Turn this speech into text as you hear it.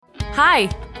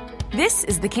Hi, this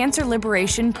is the Cancer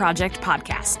Liberation Project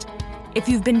podcast. If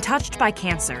you've been touched by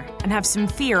cancer and have some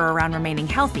fear around remaining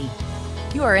healthy,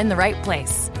 you are in the right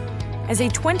place. As a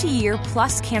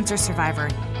 20-year-plus cancer survivor,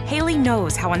 Haley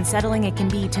knows how unsettling it can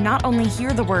be to not only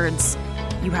hear the words,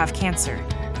 "you have cancer,"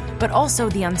 but also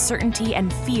the uncertainty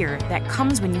and fear that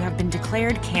comes when you have been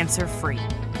declared cancer-free.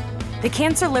 The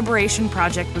Cancer Liberation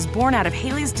Project was born out of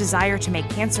Haley's desire to make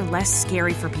cancer less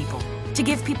scary for people, to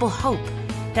give people hope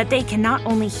that they can not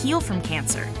only heal from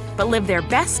cancer, but live their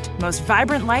best, most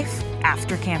vibrant life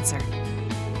after cancer.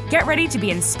 Get ready to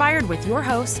be inspired with your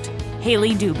host,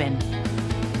 Haley Dubin.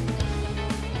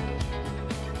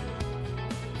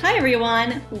 Hi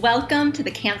everyone, welcome to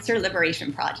the Cancer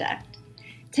Liberation Project.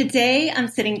 Today I'm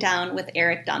sitting down with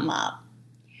Eric Dunlap.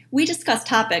 We discuss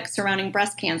topics surrounding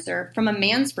breast cancer from a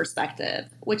man's perspective,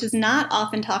 which is not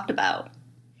often talked about.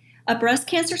 A breast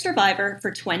cancer survivor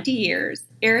for 20 years,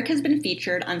 Eric has been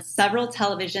featured on several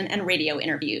television and radio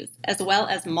interviews, as well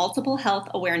as multiple health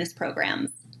awareness programs.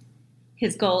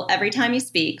 His goal every time he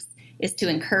speaks is to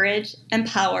encourage,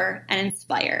 empower, and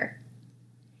inspire.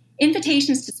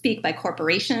 Invitations to speak by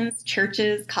corporations,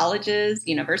 churches, colleges,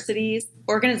 universities,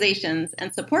 organizations,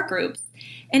 and support groups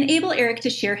enable Eric to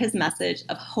share his message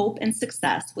of hope and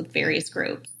success with various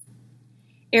groups.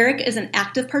 Eric is an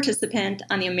active participant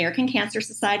on the American Cancer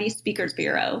Society Speakers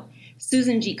Bureau,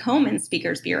 Susan G. Komen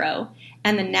Speakers Bureau,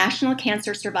 and the National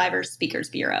Cancer Survivors Speakers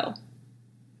Bureau.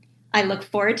 I look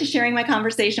forward to sharing my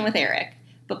conversation with Eric,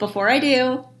 but before I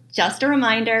do, just a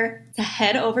reminder to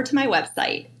head over to my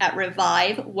website at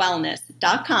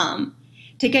revivewellness.com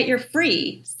to get your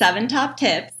free 7 top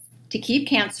tips to keep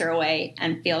cancer away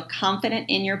and feel confident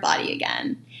in your body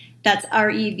again. That's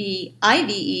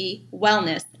REVIVE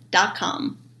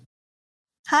wellness.com.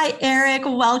 Hi, Eric.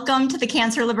 Welcome to the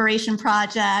Cancer Liberation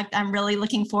Project. I'm really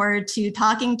looking forward to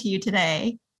talking to you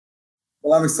today.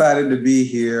 Well, I'm excited to be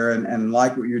here and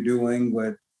like what you're doing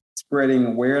with spreading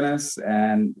awareness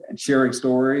and sharing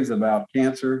stories about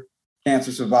cancer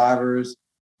survivors,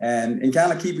 and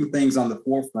kind of keeping things on the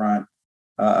forefront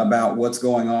about what's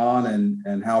going on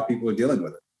and how people are dealing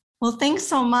with it. Well, thanks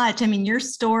so much. I mean, your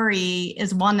story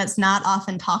is one that's not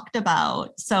often talked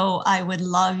about, so I would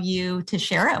love you to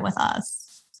share it with us.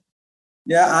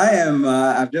 Yeah, I am.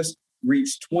 I've just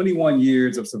reached 21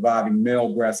 years of surviving male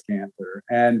breast cancer,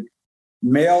 and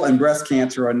male and breast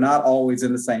cancer are not always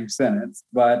in the same sentence,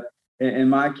 but in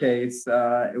my case,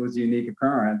 it was a unique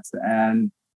occurrence.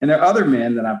 And there are other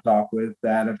men that I've talked with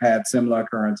that have had similar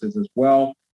occurrences as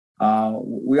well.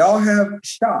 We all have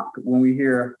shock when we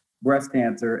hear breast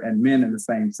cancer and men in the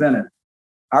same sentence.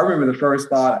 I remember the first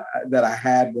thought that I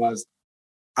had was,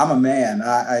 I'm a man.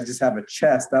 I just have a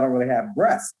chest. I don't really have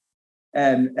breasts.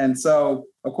 And so,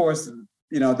 of course,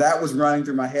 that was running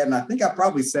through my head. And I think I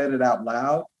probably said it out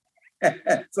loud.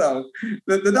 So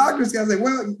the doctor's going to say,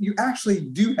 well, you actually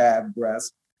do have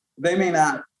breasts. They may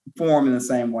not form in the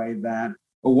same way that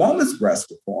a woman's breasts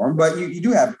would form, but you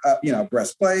do have,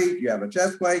 breastplate, you have a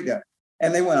chest plate. Yeah.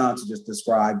 And they went on to just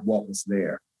describe what was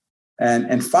there.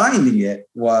 And finding it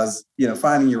was,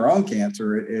 finding your own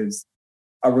cancer is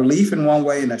a relief in one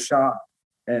way and a shock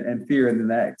and fear in the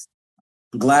next.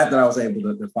 I'm glad that I was able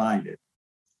to find it.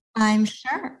 I'm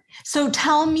sure. So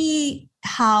tell me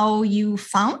how you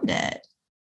found it.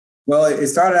 Well, it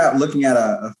started out looking at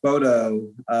a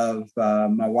photo of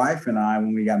my wife and I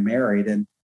when we got married. And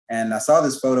I saw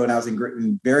this photo and I was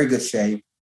in very good shape,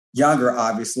 younger,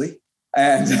 obviously.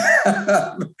 And,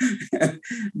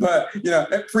 but,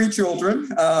 pre-children.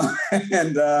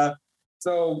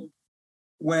 So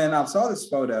when I saw this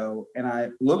photo and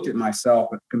I looked at myself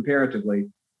comparatively,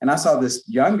 and I saw this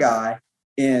young guy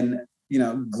in,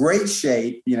 great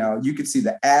shape, you could see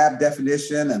the ab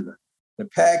definition and the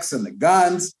pecs and the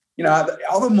guns,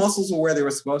 all the muscles were where they were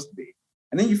supposed to be.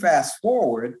 And then you fast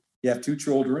forward, you have 2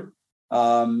 children.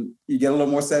 You get a little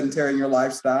more sedentary in your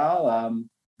lifestyle,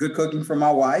 good cooking from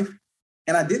my wife.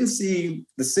 And I didn't see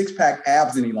the 6-pack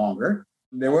abs any longer.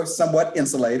 They were somewhat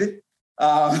insulated.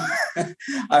 I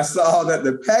saw that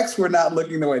the pecs were not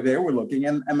looking the way they were looking,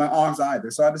 and my arms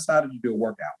either. So I decided to do a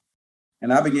workout.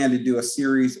 And I began to do a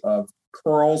series of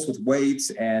curls with weights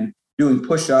and doing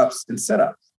push-ups and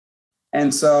sit-ups.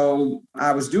 And so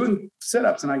I was doing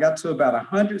sit-ups, and I got to about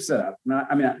 100 sit-ups.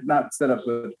 Not sit-ups,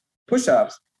 but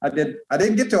push-ups. I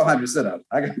didn't get to 100 sit-ups.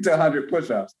 I got to 100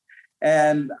 push-ups.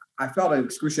 And I felt an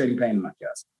excruciating pain in my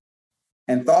chest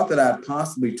and thought that I'd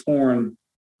possibly torn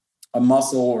a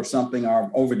muscle or something, or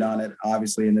overdone it,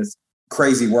 obviously, in this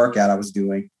crazy workout I was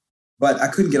doing. But I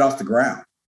couldn't get off the ground.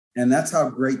 And that's how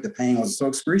great the pain was, so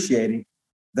excruciating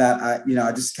that I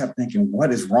just kept thinking,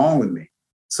 what is wrong with me?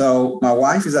 So my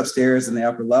wife is upstairs in the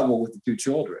upper level with the two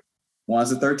children.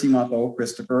 One's a 13-month-old,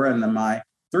 Christopher, and then my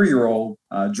 3-year-old,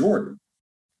 Jordan.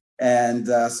 And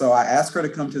so I asked her to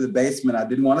come to the basement. I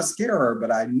didn't want to scare her,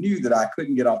 but I knew that I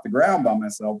couldn't get off the ground by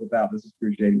myself without this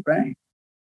excruciating pain.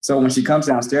 So when she comes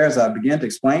downstairs, I began to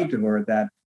explain to her that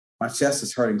my chest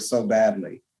is hurting so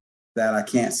badly that I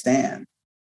can't stand.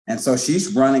 And so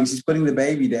she's putting the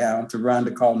baby down to run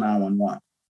to call 911.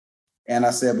 And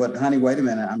I said, but honey, wait a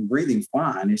minute, I'm breathing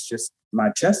fine. It's just my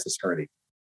chest is hurting.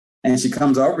 And she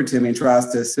comes over to me and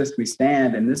tries to assist me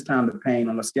stand. And this time the pain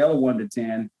on a scale of 1 to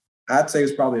 10, I'd say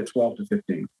it's probably a 12 to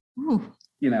 15. Ooh.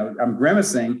 I'm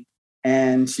grimacing,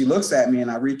 and she looks at me, and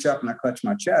I reach up and I clutch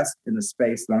my chest in the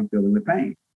space that I'm feeling the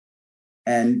pain.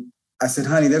 And I said,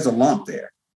 honey, there's a lump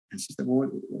there. And she said, well,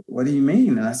 what do you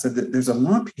mean? And I said, there's a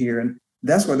lump here, and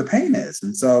that's where the pain is.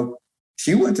 And so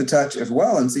she went to touch as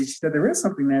well. And she said, there is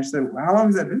something there. She said, well, how long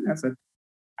has that been there? I said,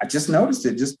 I just noticed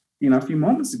it just, a few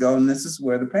moments ago, and this is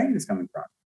where the pain is coming from.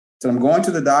 So I'm going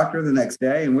to the doctor the next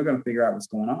day, and we're going to figure out what's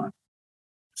going on.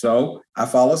 So I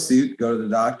follow suit, go to the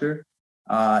doctor,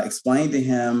 explain to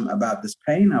him about this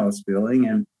pain I was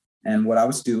feeling and what I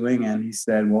was doing. And he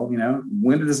said, well,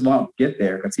 when did this lump get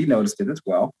there? Because he noticed it as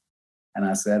well. And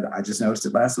I said, I just noticed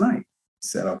it last night. He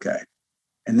said, okay.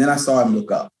 And then I saw him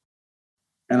look up,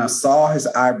 and I saw his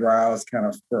eyebrows kind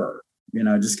of furrow,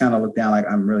 just kind of look down like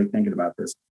I'm really thinking about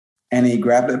this. And he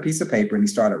grabbed a piece of paper and he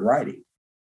started writing.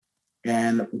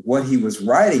 And what he was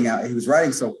writing out, he was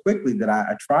writing so quickly that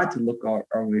I tried to look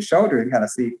over his shoulder and kind of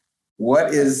see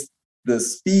what is the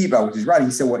speed by which he's writing.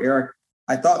 He said, well, Eric,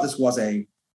 I thought this was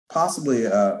possibly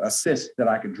a cyst that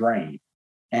I could drain,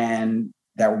 and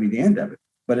that would be the end of it.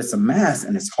 But it's a mass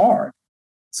and it's hard.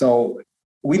 So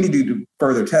we need to do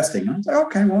further testing. And I was like,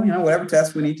 okay, well, whatever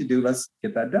test we need to do, let's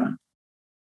get that done.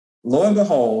 Lo and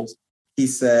behold, he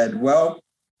said, well,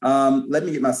 let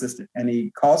me get my assistant. And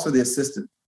he calls for the assistant,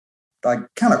 like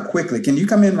kind of quickly. Can you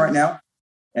come in right now?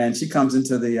 And she comes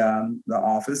into the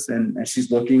office and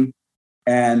she's looking.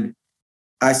 And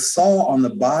I saw on the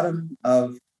bottom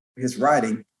of his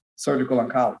writing, surgical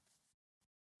oncology.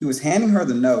 He was handing her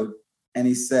the note and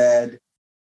he said,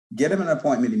 get him an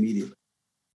appointment immediately.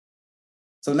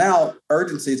 So now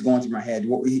urgency is going through my head.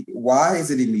 Why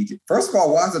is it immediate? First of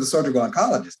all, why is it a surgical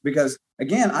oncologist? Because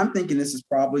again, I'm thinking this is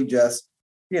probably just,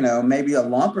 maybe a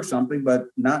lump or something, but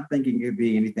not thinking it'd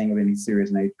be anything of any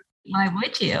serious nature. Why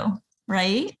would you?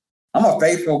 Right? I'm a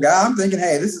faithful guy. I'm thinking,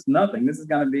 hey, this is nothing. This is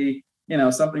going to be,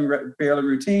 something fairly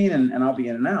routine and I'll be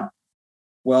in and out.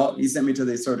 Well, he sent me to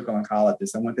the surgical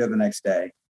oncologist. I went there the next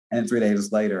day. And 3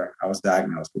 days later, I was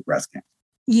diagnosed with breast cancer.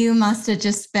 You must have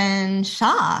just been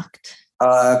shocked.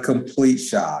 Complete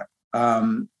shock.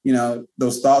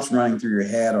 Those thoughts running through your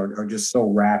head are just so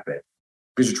rapid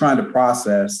because you're trying to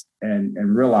process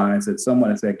and realize that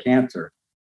someone has had cancer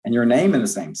and your name in the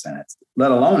same sentence, let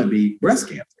alone it be breast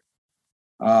cancer.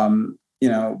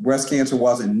 Breast cancer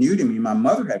wasn't new to me. My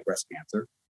mother had breast cancer.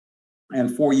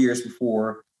 And 4 years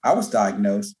before I was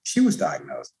diagnosed, she was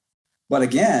diagnosed. But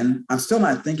again, I'm still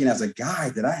not thinking as a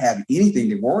guy that I have anything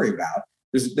to worry about.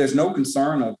 There's no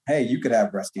concern of, hey, you could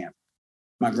have breast cancer.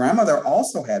 My grandmother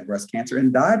also had breast cancer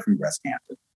and died from breast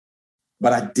cancer.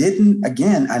 But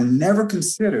I never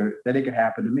considered that it could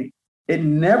happen to me. It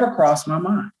never crossed my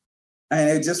mind. And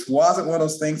it just wasn't one of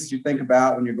those things that you think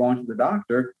about when you're going to the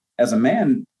doctor. As a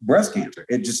man, breast cancer,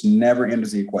 it just never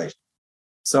enters the equation.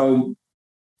 So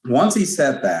once he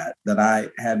said that I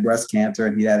had breast cancer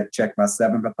and he had it checked by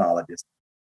 7 pathologists,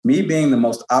 me being the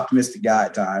most optimistic guy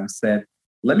at times said,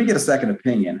 let me get a second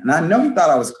opinion. And I know he thought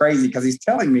I was crazy because he's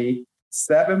telling me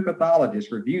 7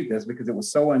 pathologists reviewed this because it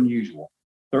was so unusual.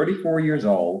 34 years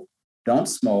old, don't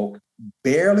smoke,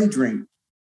 barely drink,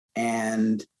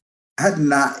 and I had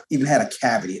not even had a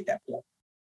cavity at that point.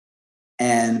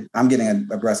 And I'm getting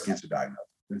a breast cancer diagnosis.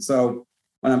 And so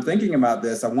when I'm thinking about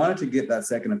this, I wanted to get that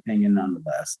second opinion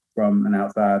nonetheless from an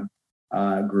outside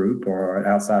group or an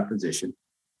outside physician.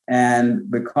 And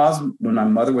because when my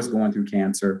mother was going through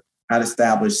cancer, I'd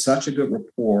established such a good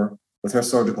rapport with her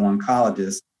surgical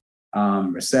oncologist,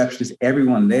 receptionist,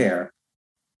 everyone there,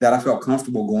 that I felt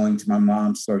comfortable going to my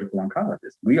mom's surgical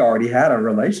oncologist. We already had a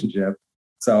relationship.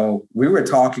 So we were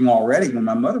talking already when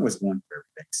my mother was going through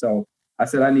everything. So I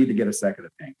said, I need to get a second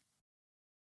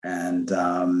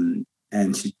opinion.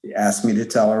 And she asked me to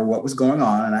tell her what was going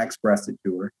on, and I expressed it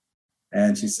to her.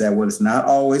 And she said, well, it's not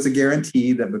always a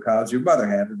guarantee that because your mother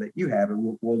had it, that you have it.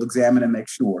 We'll examine and make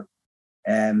sure.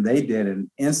 And they did an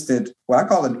instant, what I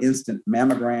call an instant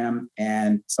mammogram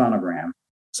and sonogram.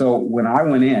 So when I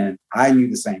went in, I knew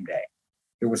the same day.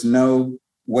 There was no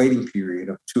waiting period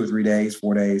of 2 or 3 days,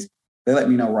 4 days. they let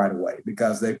me know right away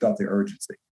because they felt the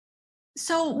urgency.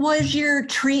 So was your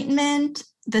treatment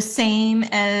the same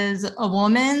as a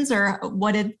woman's, or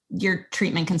what did your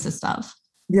treatment consist of?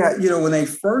 Yeah, when they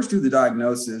first do the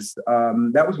diagnosis,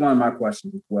 that was one of my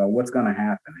questions as well. What's going to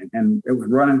happen? And it was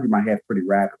running through my head pretty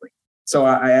rapidly. So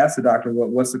I asked the doctor,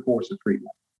 what's the course of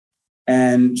treatment?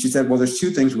 And she said, well, there's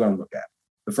two things we're going to look at.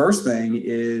 The first thing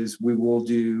is we will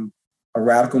do a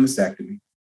radical mastectomy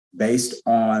based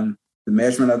on the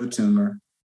measurement of the tumor,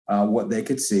 what they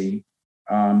could see.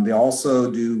 They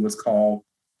also do what's called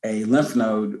a lymph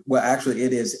node. Well, actually,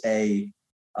 it is a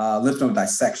lymph node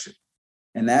dissection.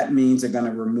 And that means they're going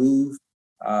to remove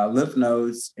lymph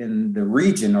nodes in the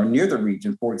region or near the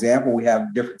region. For example, we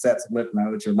have different sets of lymph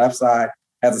nodes. Your left side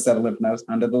has a set of lymph nodes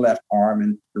under the left arm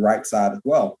and the right side as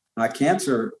well. My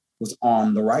cancer was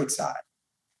on the right side.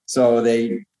 So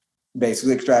they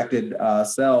basically extracted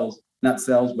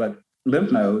but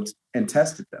lymph nodes and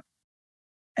tested them.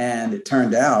 And it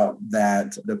turned out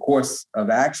that the course of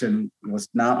action was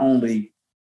not only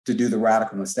to do the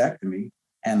radical mastectomy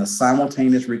and the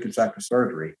simultaneous reconstructive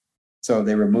surgery. So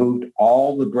they removed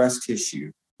all the breast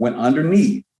tissue, went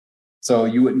underneath, so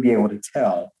you wouldn't be able to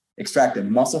tell, extracted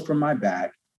muscle from my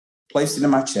back, placed it in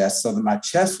my chest so that my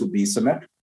chest would be symmetrical.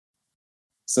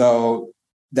 So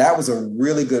that was a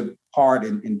really good part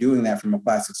in doing that from a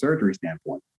plastic surgery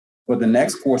standpoint. But the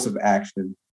next course of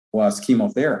action was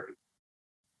chemotherapy.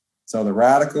 So the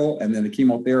radical and then the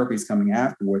chemotherapy is coming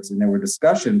afterwards. And there were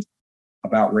discussions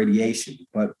about radiation.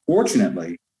 But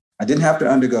fortunately, I didn't have to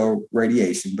undergo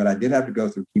radiation, but I did have to go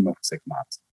through chemo for 6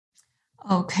 months.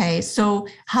 Okay. So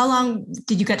how long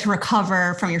did you get to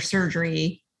recover from your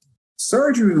surgery?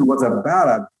 Surgery was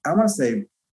about, I want to say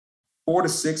 4 to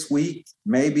 6 weeks,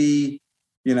 maybe,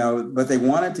 but they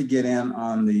wanted to get in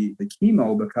on the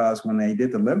chemo because when they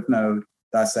did the lymph node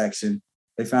dissection,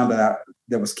 they found out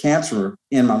there was cancer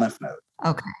in my lymph node.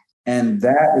 Okay. And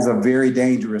that is a very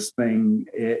dangerous thing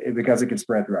because it can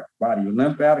spread throughout the body. Your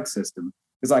lymphatic system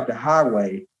is like the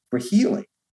highway for healing.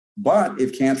 But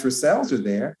if cancerous cells are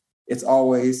there, it's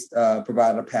always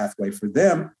provided a pathway for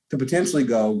them to potentially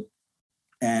go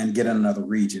and get in another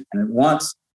region. And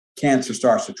once cancer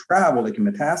starts to travel, it can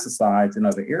metastasize in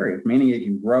other areas, meaning it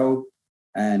can grow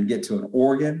and get to an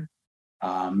organ,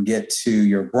 get to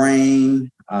your brain,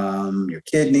 your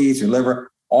kidneys, your liver.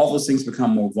 All those things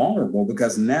become more vulnerable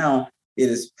because now it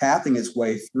is pathing its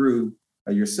way through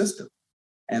your system.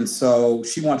 And so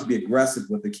she wanted to be aggressive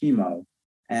with the chemo.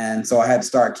 And so I had to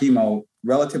start chemo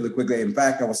relatively quickly. In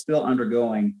fact, I was still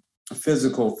undergoing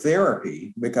physical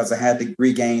therapy because I had to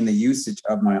regain the usage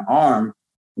of my arm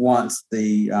once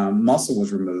the muscle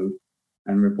was removed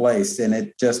and replaced. And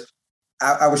it just,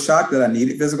 I was shocked that I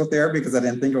needed physical therapy because I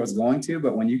didn't think I was going to,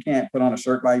 but when you can't put on a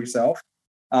shirt by yourself,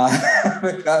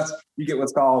 because you get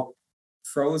what's called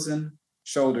frozen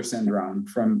shoulder syndrome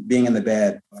from being in the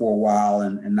bed for a while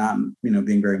and not,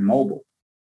 being very mobile.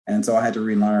 And so I had to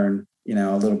relearn,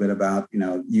 a little bit about,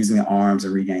 using the arms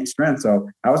and regain strength. So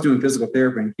I was doing physical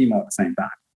therapy and chemo at the same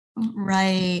time.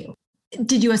 Right.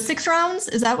 Did you have 6 rounds?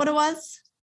 Is that what it was?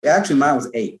 Actually, mine was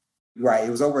 8. Right. It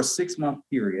was over a 6-month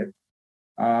period.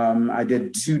 I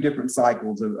did 2 different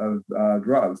cycles of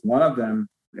drugs. One of them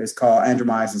is called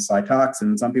andromycin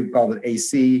cytoxin. Some people call it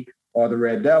AC or the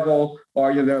Red Devil,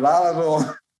 or there are a lot of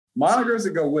little monikers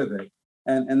that go with it.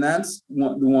 And that's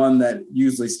the one that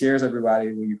usually scares everybody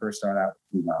when you first start out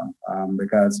with chemo,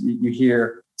 because you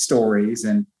hear stories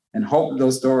and hope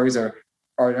those stories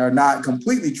are not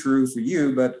completely true for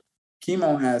you, but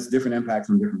chemo has different impacts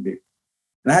on different people.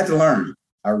 And I had to learn.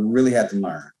 I really had to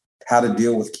learn how to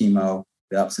deal with chemo,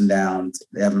 the ups and downs,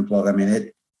 the ebb and flow. I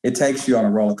mean, it takes you on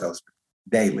a roller coaster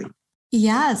daily.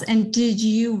 Yes. And did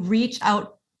you reach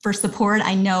out for support?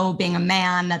 I know being a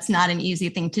man, that's not an easy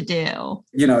thing to do.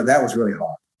 That was really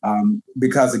hard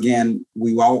because, again,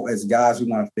 we all, as guys, we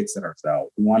want to fix it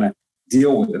ourselves. We want to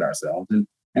deal with it ourselves.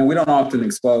 And we don't often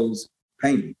expose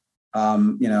pain,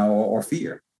 or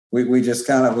fear. We just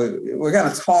we're kind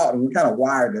of taught and we're kind of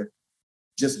wired to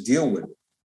just deal with it.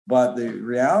 But the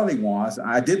reality was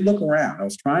I did look around. I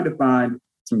was trying to find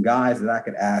some guys that I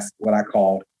could ask what I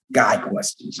called guy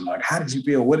questions. Like, how did you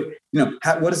feel? What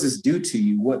does this do to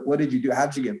you? What did you do? How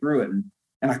did you get through it?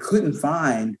 And I couldn't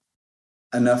find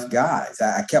enough guys.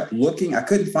 I kept looking. I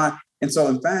couldn't find. And so,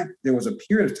 in fact, there was a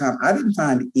period of time I didn't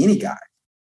find any guys.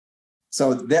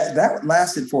 So that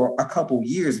lasted for a couple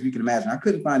years, if you can imagine. I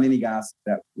couldn't find any guys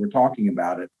that were talking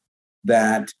about it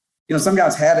that, some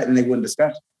guys had it and they wouldn't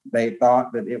discuss it. They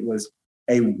thought that it was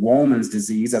a woman's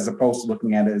disease as opposed to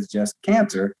looking at it as just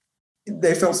cancer.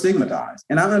 They felt stigmatized.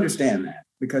 And I understand that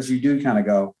because you do kind of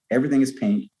go, everything is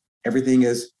pink. Everything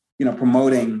is,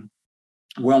 promoting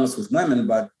wellness with women,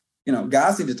 but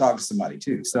guys need to talk to somebody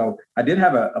too. So I did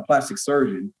have a plastic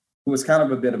surgeon who was kind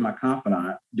of a bit of my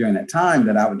confidant during that time,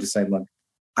 that I would just say, look,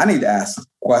 I need to ask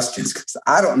questions because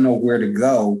I don't know where to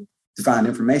go to find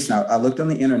information. I looked on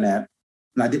the internet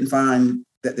and I didn't find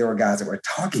that there were guys that were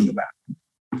talking about it.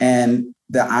 And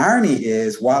the irony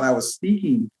is, while I was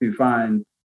seeking to find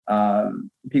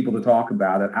people to talk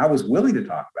about it, I was willing to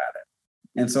talk about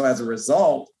it. And so as a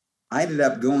result, I ended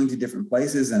up going to different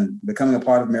places and becoming a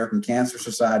part of American Cancer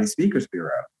Society Speakers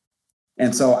Bureau.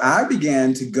 And so I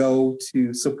began to go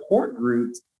to support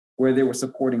groups where they were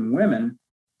supporting women.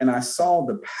 And I saw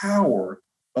the power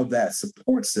of that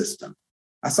support system.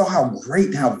 I saw how great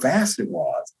and how vast it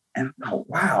was. And oh,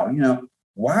 wow,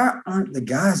 why aren't the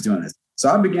guys doing this? So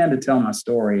I began to tell my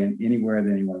story, and anywhere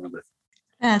that anyone would listen.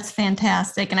 That's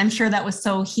fantastic. And I'm sure that was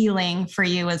so healing for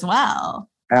you as well.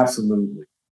 Absolutely.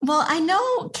 Well, I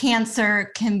know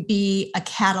cancer can be a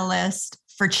catalyst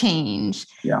for change.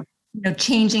 Yeah.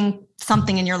 Changing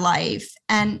something in your life.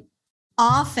 And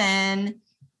often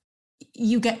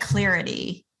you get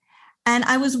clarity. And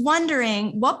I was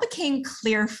wondering, what became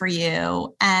clear for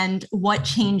you and what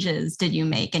changes did you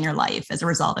make in your life as a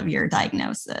result of your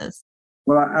diagnosis?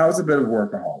 Well, I was a bit of a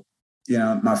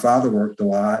workaholic. My father worked a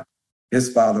lot.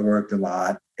 His father worked a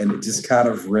lot. And it just kind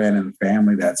of ran in the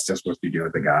family. That's just what you do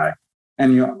with a guy.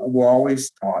 And we're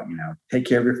always taught, take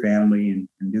care of your family and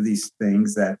do these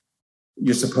things that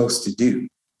you're supposed to do.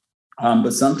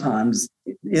 But sometimes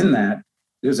in that,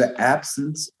 there's an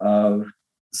absence of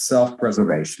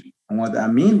self-preservation. And what I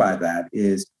mean by that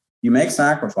is you make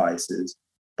sacrifices,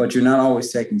 but you're not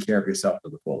always taking care of yourself to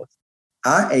the fullest.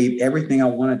 I ate everything I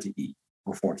wanted to eat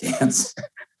before cancer.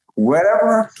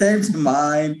 Whatever came to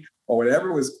mind or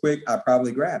whatever was quick, I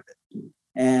probably grabbed it.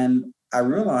 And I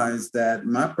realized that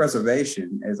my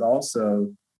preservation is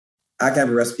also, I can have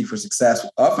a recipe for success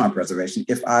of my preservation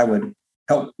if I would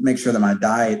help make sure that my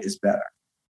diet is better.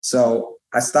 So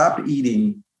I stopped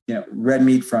eating, red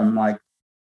meat from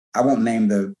I won't name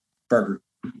the burger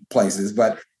places,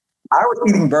 but I was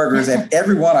eating burgers at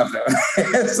every one of them.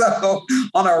 And so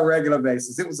on a regular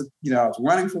basis, it was, I was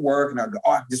running for work and I'd go,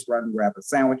 I just run and grab a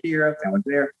sandwich here, a sandwich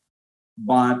there.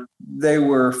 But they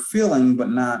were filling, but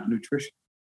not nutritious.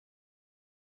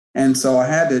 And so I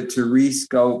had to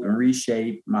rescope and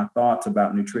reshape my thoughts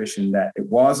about nutrition, that it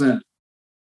wasn't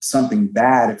something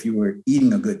bad if you were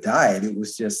eating a good diet. It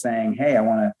was just saying, hey, I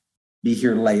want to be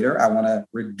here later. I want to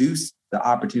reduce the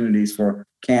opportunities for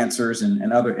cancers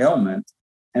and other ailments.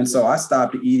 And so I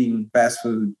stopped eating fast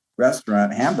food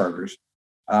restaurant hamburgers.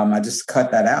 I just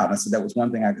cut that out. I said that was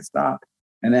one thing I could stop.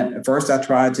 And then at first I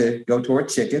tried to go toward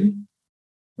chicken,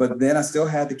 but then I still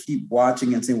had to keep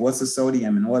watching and seeing what's the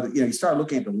sodium and what, you start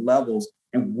looking at the levels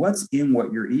and what's in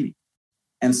what you're eating.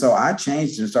 And so I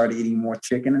changed and started eating more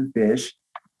chicken and fish,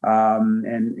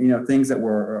 and things that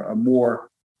were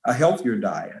a healthier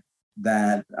diet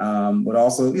that would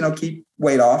also, keep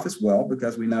weight off as well,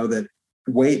 because we know that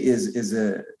weight is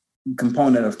a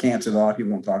component of cancer that a lot of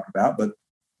people don't talk about. But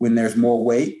when there's more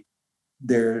weight,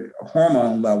 their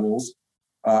hormone levels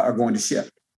are going to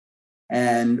shift.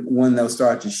 And when those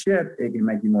start to shift, it can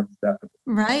make you more susceptible.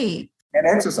 Right. And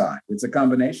exercise, it's a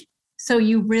combination. So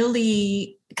you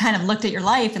really kind of looked at your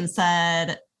life and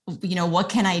said, what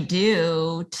can I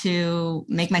do to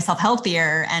make myself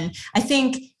healthier? And I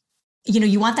think,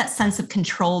 you want that sense of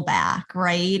control back,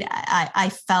 right? I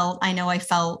felt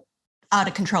out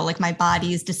of control, like my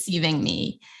body is deceiving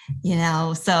me,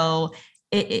 so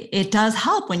it does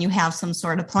help when you have some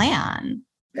sort of plan.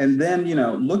 And then,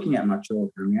 looking at my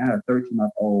children, I had a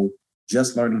 13-month-old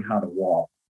just learning how to walk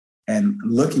and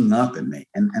looking up at me,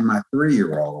 and my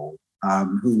 3-year-old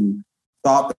who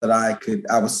thought that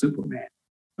I was Superman.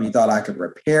 He thought I could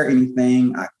repair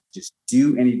anything, I could just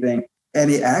do anything. And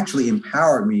it actually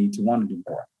empowered me to want to do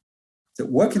more. So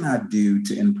what can I do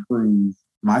to improve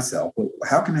myself?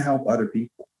 How can I help other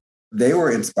people? They were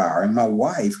inspiring. My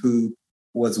wife, who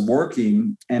was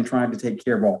working and trying to take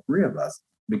care of all 3 of us,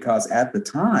 because at the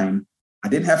time, I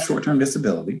didn't have short-term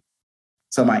disability.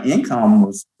 So my income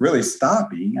was really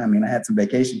stopping. I mean, I had some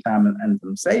vacation time and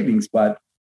some savings, but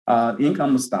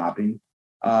income was stopping.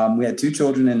 We had 2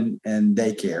 children in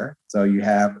daycare. So you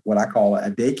have what I call a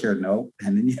daycare note,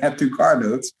 and then you have 2 car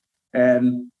notes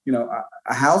and,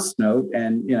 a house note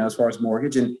and, as far as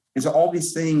mortgage. And so all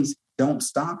these things don't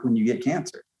stop when you get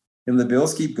cancer. And the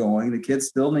bills keep going. The kids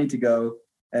still need to go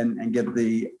and get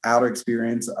the outer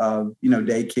experience of,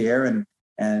 daycare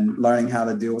and learning how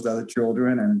to deal with other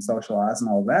children and socialize and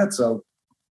all that. So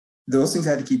those things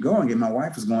had to keep going. And my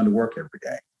wife was going to work every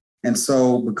day. And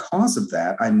so because of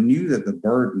that, I knew that the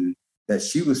burden that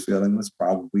she was feeling was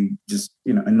probably just,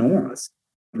 enormous.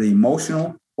 the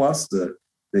emotional plus the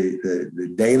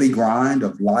daily grind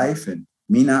of life and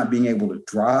me not being able to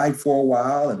drive for a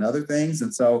while and other things.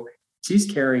 And so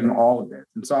she's carrying all of this.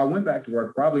 And so I went back to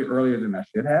work probably earlier than I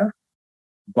should have,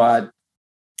 but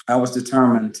I was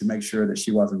determined to make sure that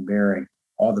she wasn't bearing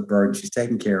all the burden. She's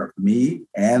taking care of me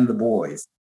and the boys.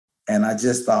 And I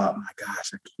just thought, my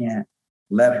gosh, I can't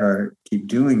let her keep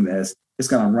doing this. It's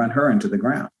going to run her into the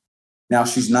ground. Now,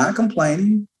 she's not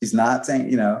complaining. She's not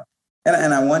saying,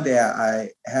 and one day I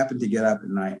happened to get up at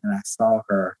night and I saw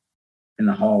her in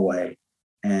the hallway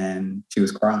and she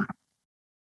was crying.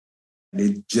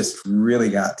 It just really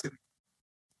got to me.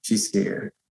 She's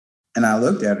scared. And I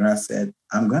looked at her and I said,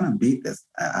 I'm going to beat this.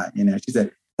 She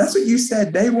said, that's what you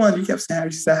said day one. You kept saying,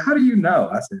 she said, how do you know?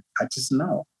 I said, I just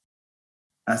know.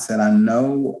 I said, I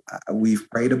know we've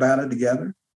prayed about it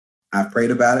together. I've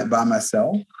prayed about it by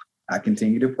myself. I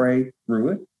continue to pray through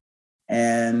it.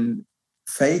 And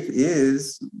faith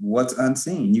is what's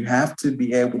unseen. You have to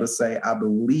be able to say, I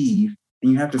believe,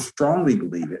 and you have to strongly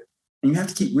believe it. And you have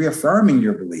to keep reaffirming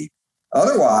your belief.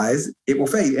 Otherwise, it will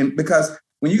fade. And because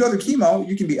when you go through chemo,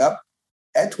 you can be up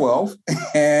at 12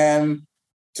 and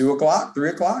 2 o'clock, 3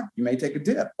 o'clock, you may take a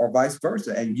dip or vice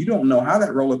versa. And you don't know how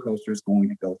that roller coaster is going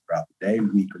to go throughout the day,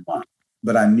 week, or month.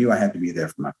 But I knew I had to be there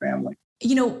for my family.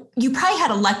 You probably had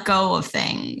to let go of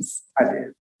things. I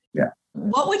did. Yeah.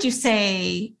 What would you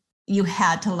say you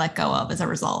had to let go of as a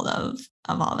result of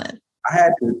all of it? I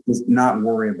had to just not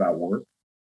worry about work.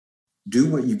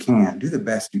 Do what you can. Do the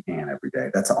best you can every day.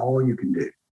 That's all you can do.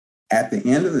 At the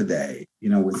end of the day,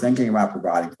 we're thinking about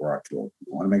providing for our children.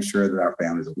 We want to make sure that our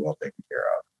families are well taken care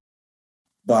of.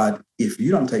 But if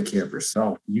you don't take care of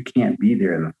yourself, you can't be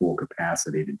there in the full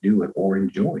capacity to do it or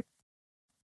enjoy it.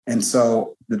 And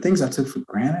so the things I took for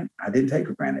granted, I didn't take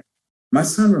for granted. My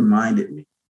son reminded me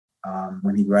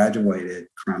when he graduated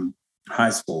from high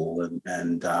school,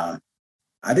 and I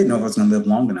didn't know if I was going to live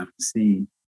long enough to see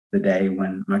the day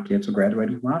when my kids were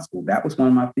graduating from high school. That was one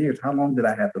of my fears. How long did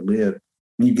I have to live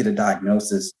when you get a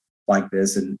diagnosis like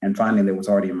this and finding that it was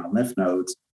already in my lymph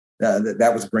nodes?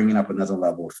 That was bringing up another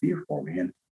level of fear for me.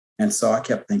 And so I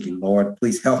kept thinking, Lord,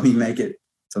 please help me make it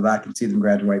so that I can see them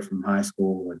graduate from high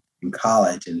school and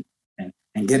college and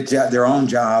get their own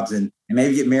jobs and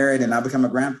maybe get married and I become a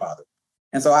grandfather.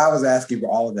 And so I was asking for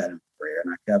all of that in prayer.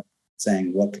 And I kept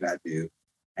saying, what could I do?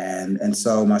 And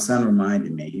so my son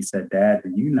reminded me, he said, Dad,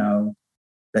 do you know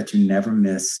that you never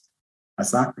missed a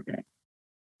soccer game?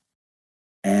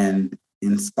 And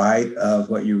in spite of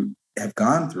what you have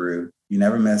gone through, you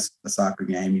never missed a soccer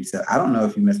game. He said, I don't know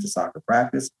if you missed a soccer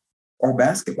practice or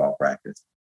basketball practice.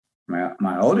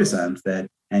 My older son said,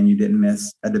 and you didn't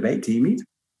miss a debate team either.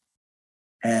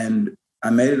 And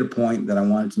I made it a point that I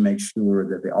wanted to make sure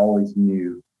that they always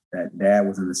knew that Dad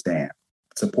was in the stand,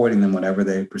 supporting them whatever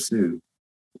they pursued,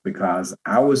 because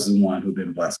I was the one who'd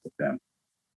been blessed with them.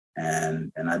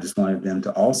 And I just wanted them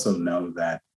to also know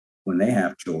that when they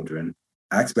have children,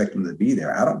 I expect them to be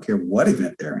there. I don't care what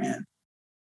event they're in.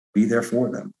 Be there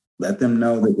for them. Let them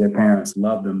know that their parents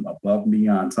love them above and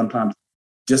beyond. Sometimes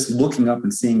just looking up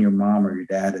and seeing your mom or your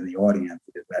dad in the audience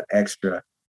is that extra,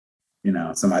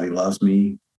 somebody loves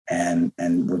me and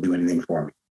will do anything for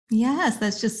me. Yes,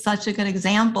 that's just such a good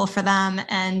example for them.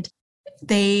 And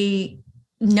they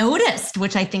noticed,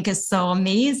 which I think is so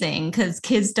amazing because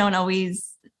kids don't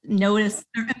always notice,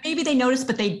 or maybe they noticed,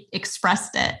 but they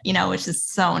expressed it, which is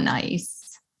so nice.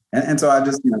 And so I'm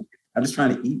just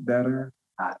trying to eat better,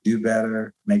 do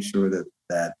better, make sure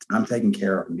that I'm taking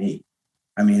care of me.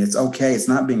 I mean, it's okay. It's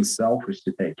not being selfish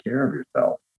to take care of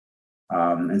yourself.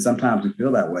 And sometimes we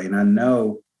feel that way. And I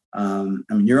know,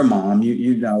 you're a mom,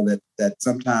 you know that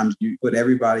sometimes you put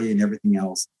everybody and everything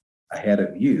else ahead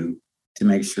of you to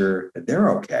make sure that they're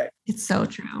okay. It's so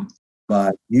true.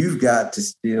 But you've got to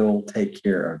still take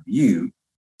care of you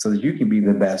so that you can be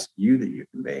the best you that you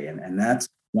can be. And that's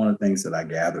one of the things that I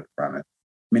gathered from it.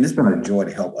 I mean, it's been a joy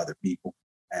to help other people.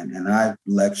 And I've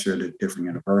lectured at different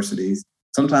universities.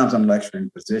 Sometimes I'm lecturing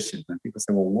physicians and people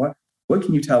say, well, what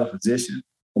can you tell a physician?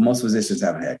 Well, most physicians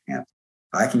haven't had cancer.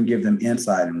 I can give them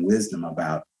insight and wisdom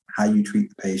about how you treat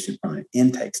the patient from an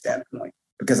intake standpoint,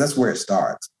 because that's where it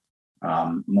starts.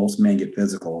 Most men get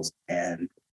physicals and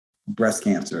breast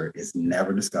cancer is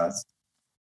never discussed.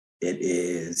 It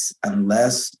is,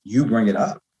 unless you bring it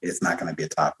up, it's not going to be a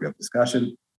topic of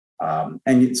discussion.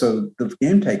 And so the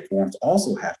intake forms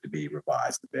also have to be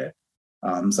revised a bit.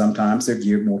 Sometimes they're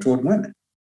geared more toward women.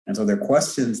 And so they're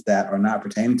questions that are not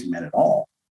pertaining to men at all.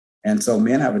 And so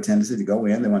men have a tendency to go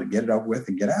in, they want to get it over with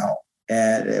and get out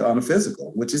on a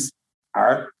physical, which is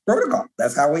our protocol.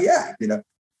 That's how we act,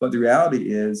 But the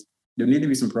reality is there need to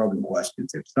be some probing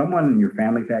questions. If someone in your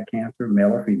family's had cancer,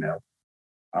 male or female,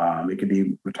 it could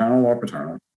be maternal or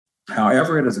paternal,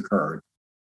 however it has occurred,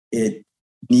 it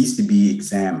needs to be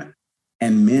examined.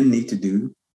 And men need to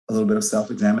do a little bit of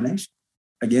self-examination.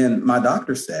 Again, my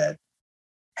doctor said,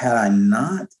 had I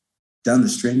not done the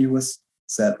strenuous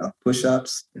set of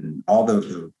push-ups and all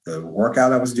the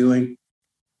workout I was doing,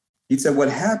 he said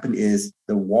what happened is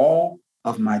the wall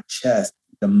of my chest,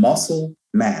 the muscle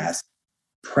mass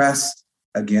pressed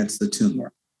against the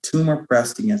tumor. Tumor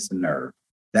pressed against the nerve.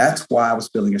 That's why I was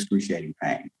feeling excruciating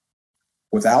pain.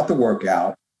 Without the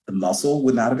workout, the muscle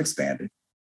would not have expanded.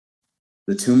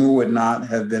 The tumor would not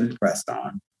have been pressed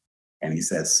on. And he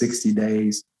said 60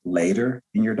 days later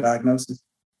in your diagnosis,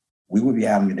 we would be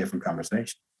having a different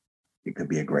conversation. It could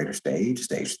be a greater stage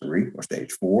 3 or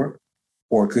stage 4,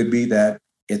 or it could be that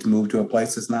it's moved to a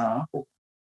place that's not operable.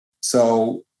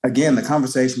 So again, the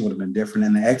conversation would have been different,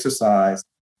 and the exercise,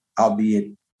 albeit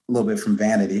a little bit from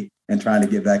vanity and trying to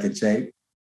get back in shape,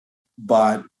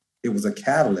 but it was a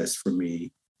catalyst for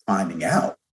me finding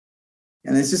out.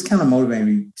 And it's just kind of motivated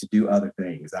me to do other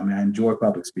things. I mean, I enjoy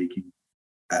public speaking.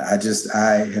 I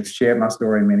have shared my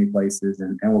story in many places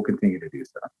and will continue to do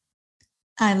so.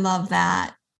 I love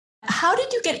that. How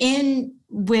did you get in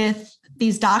with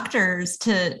these doctors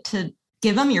to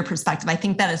give them your perspective? I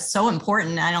think that is so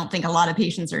important. I don't think a lot of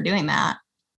patients are doing that.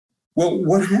 Well,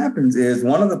 what happens is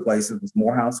one of the places was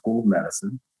Morehouse School of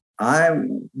Medicine. I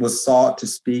was sought to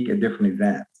speak at different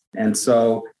events. And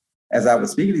so as I would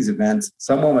speak at these events,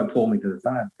 someone would pull me to the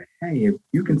side and say, hey, if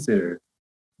you consider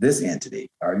this entity,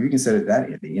 or if you consider that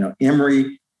entity,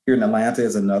 Emory here in Atlanta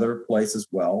is another place as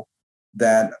well,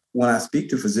 that when I speak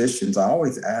to physicians, I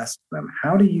always ask them,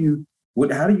 how do you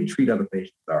treat other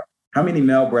patients? Or how many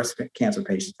male breast cancer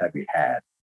patients have you had?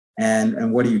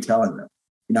 And what are you telling them?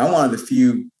 I'm one of the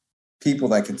few people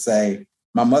that can say,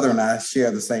 my mother and I share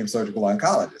the same surgical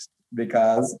oncologist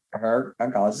because her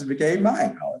oncologist became my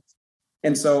oncologist.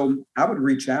 And so I would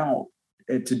reach out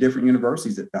to different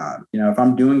universities at times. If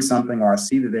I'm doing something or I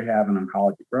see that they have an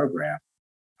oncology program,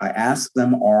 I ask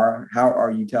them, how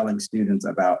are you telling students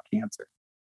about cancer?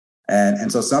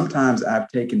 And so sometimes I've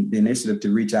taken the initiative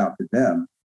to reach out to them.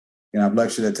 I've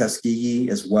lectured at Tuskegee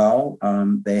as well.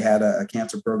 They had a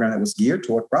cancer program that was geared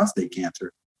toward prostate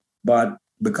cancer. But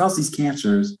because these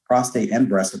cancers, prostate and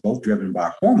breast, are both driven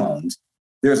by hormones,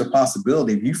 there's a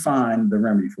possibility if you find the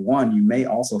remedy for one, you may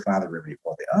also find the remedy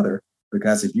for the other,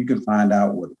 because if you can find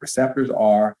out what the receptors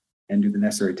are and do the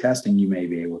necessary testing, you may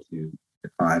be able to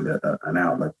find an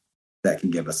outlet that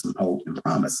can give us some hope and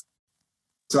promise.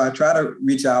 So I try to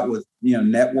reach out with,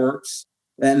 networks.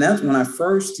 And that's when I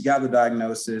first got the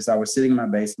diagnosis. I was sitting in my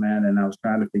basement and I was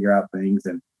trying to figure out things.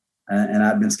 And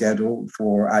I'd been scheduled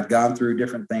I'd gone through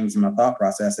different things in my thought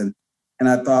process. And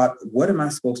I thought, what am I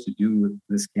supposed to do with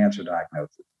this cancer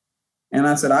diagnosis? And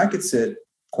I said, I could sit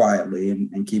quietly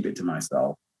and keep it to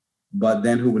myself, but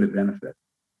then who would it benefit?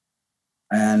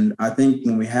 And I think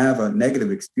when we have a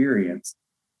negative experience,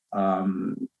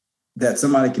 that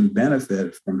somebody can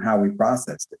benefit from how we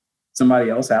processed it. Somebody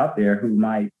else out there who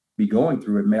might be going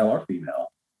through it, male or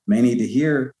female, may need to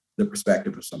hear the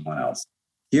perspective of someone else,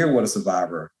 hear what a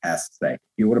survivor has to say,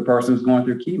 hear what a person who's going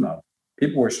through chemo.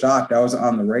 People were shocked. I was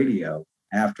on the radio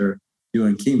after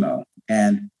doing chemo.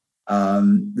 And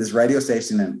this radio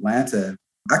station in Atlanta,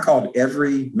 I called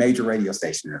every major radio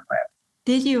station in Atlanta.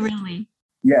 Did you really?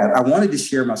 Yeah, I wanted to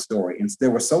share my story. And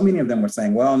there were so many of them were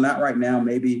saying, well, not right now,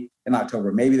 maybe in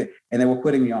October, maybe. And they were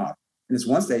putting me off. And this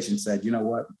one station said, you know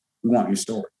what? We want your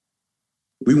story.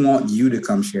 We want you to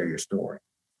come share your story.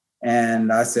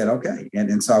 And I said, okay.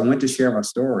 And so I went to share my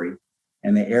story,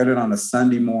 and they aired it on a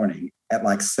Sunday morning at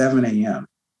like 7 a.m.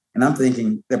 And I'm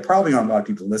thinking there probably aren't a lot of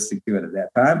people listening to it at that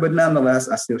time, but nonetheless,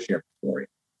 I still shared the story.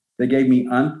 They gave me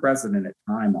unprecedented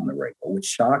time on the radio, which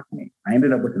shocked me. I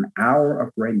ended up with an hour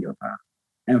of radio time.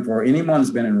 And for anyone who's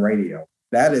been in radio,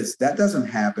 that doesn't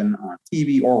happen on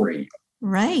TV or radio.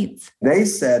 Right. They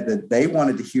said that they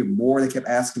wanted to hear more. They kept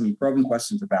asking me probing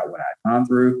questions about what I'd gone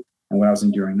through and what I was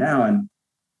enduring now. And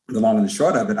the long and the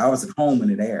short of it, I was at home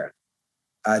when it aired.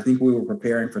 I think we were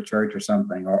preparing for church or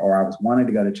something, or I was wanting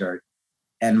to go to church.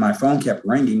 And my phone kept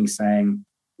ringing saying,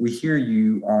 we hear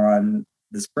you on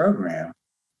this program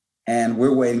and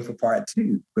we're waiting for part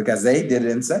 2, because they did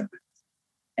it in segments.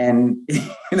 And,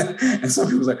 and some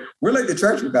people was like, we're late to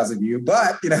church because of you,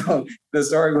 but, the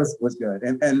story was good.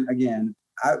 And again,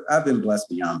 I've been blessed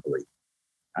beyond belief.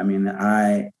 I mean,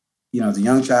 as a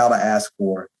young child, I asked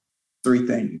for 3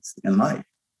 things in life.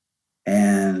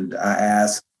 And I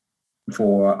asked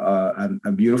for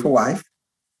a beautiful wife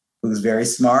who's very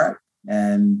smart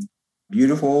and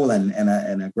beautiful and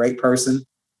a great person.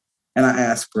 And I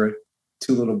asked for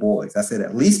 2 little boys. I said,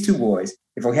 at least 2 boys.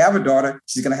 If we have a daughter,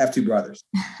 she's going to have 2 brothers.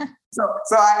 So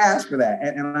I asked for that.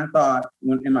 And I thought,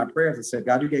 in my prayers, I said,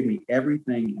 God, you gave me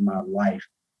everything in my life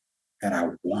that I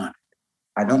wanted.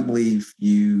 I don't believe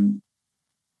you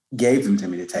gave them to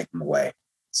me to take them away.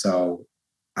 So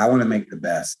I want to make the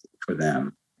best for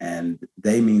them. And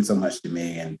they mean so much to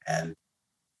me. And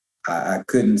I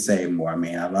couldn't say more. I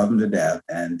mean, I love them to death,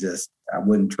 and just I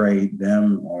wouldn't trade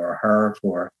them or her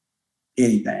for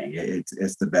anything.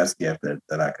 It's the best gift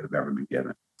that I could have ever been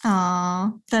given.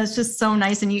 Oh, that's just so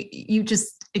nice. And you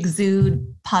just exude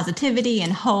positivity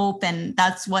and hope. And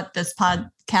that's what this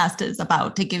podcast is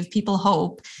about, to give people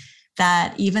hope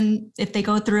that even if they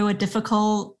go through a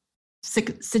difficult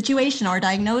situation or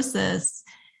diagnosis,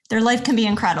 their life can be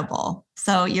incredible.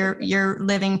 So you're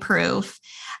living proof.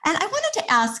 And I wanted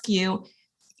to ask you,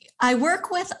 I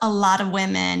work with a lot of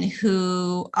women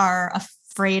who are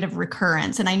afraid of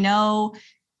recurrence. And I know,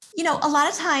 a lot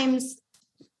of times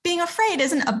being afraid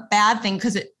isn't a bad thing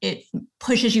because it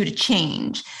pushes you to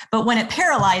change. But when it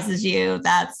paralyzes you,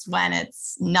 that's when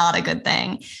it's not a good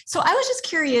thing. So I was just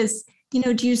curious,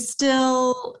 do you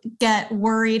still get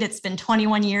worried? It's been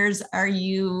 21 years.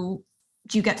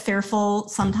 Do you get fearful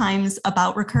sometimes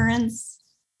about recurrence?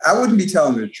 I wouldn't be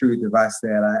telling the truth if I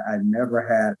said I never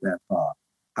had that thought.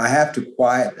 I have to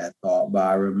quiet that thought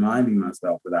by reminding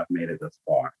myself that I've made it this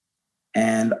far,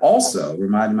 and also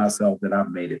reminding myself that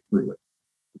I've made it through it.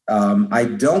 I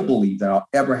don't believe that I'll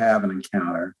ever have an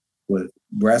encounter with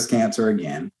breast cancer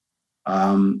again.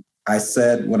 I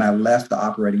said when I left the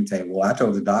operating table, I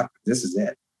told the doctor, this is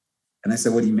it. And they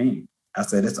said, what do you mean? I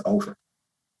said, it's over.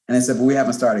 And they said, but we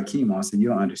haven't started chemo. I said, you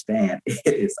don't understand. It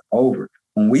is over.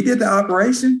 When we did the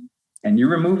operation and you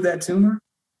removed that tumor,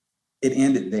 it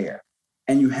ended there.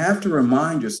 And you have to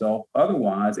remind yourself,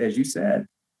 otherwise, as you said,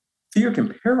 fear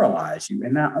can paralyze you.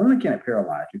 And not only can it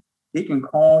paralyze you, it can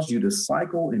cause you to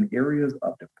cycle in areas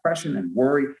of depression and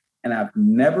worry. And I've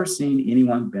never seen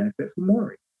anyone benefit from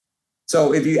worry.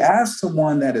 So if you ask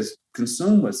someone that is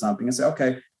consumed with something and say,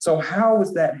 okay, so how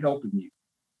is that helping you?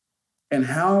 And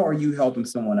how are you helping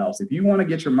someone else? If you want to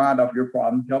get your mind off your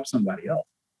problem, help somebody else.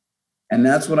 And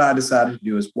that's what I decided to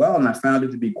do as well. And I found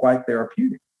it to be quite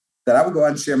therapeutic, that I would go out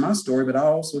and share my story, but I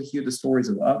also hear the stories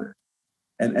of others.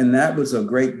 And that was a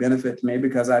great benefit to me,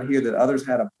 because I'd hear that others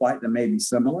had a plight that may be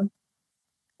similar,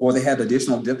 or they had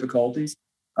additional difficulties.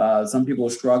 Some people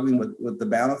are struggling with the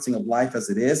balancing of life as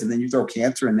it is. And then you throw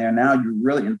cancer in there. Now you're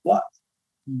really in flux.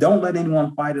 Don't let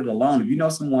anyone fight it alone. If you know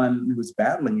someone who's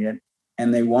battling it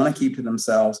and they want to keep to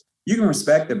themselves, you can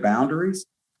respect the boundaries,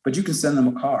 but you can send them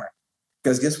a card.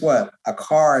 Because guess what? A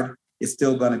card is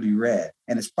still going to be read,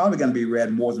 and it's probably going to be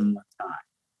read more than one time.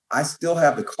 I still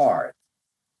have the card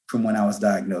from when I was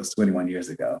diagnosed 21 years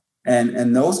ago.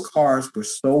 And those cards were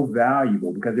so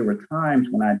valuable because there were times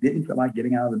when I didn't feel like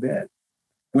getting out of the bed,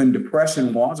 when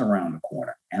depression was around the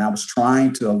corner and I was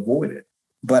trying to avoid it,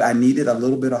 but I needed a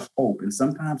little bit of hope. And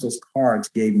sometimes those cards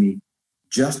gave me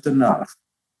just enough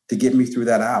to get me through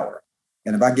that hour.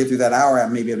 And if I get through that hour, I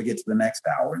may be able to get to the next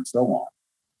hour, and so on.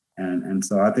 And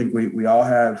so I think we all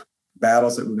have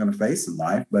battles that we're going to face in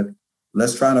life, but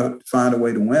let's try to find a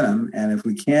way to win them. And if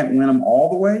we can't win them all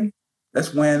the way,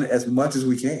 let's win as much as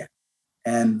we can.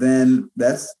 And then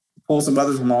let's pull some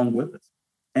others along with us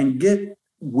and get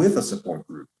with a support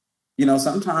group.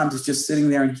 Sometimes it's just sitting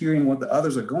there and hearing what the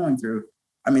others are going through.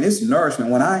 I mean, it's nourishment.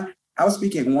 When I was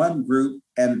speaking in one group,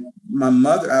 and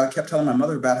I kept telling my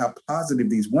mother about how positive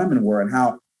these women were and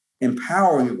how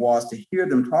empowering it was to hear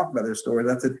them talk about their stories.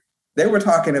 I said, they were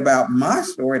talking about my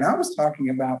story, and I was talking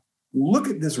about, look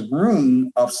at this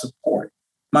room of support.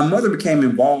 My mother became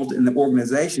involved in the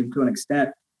organization to an extent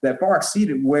that far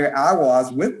exceeded where I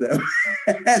was with them.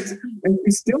 and we're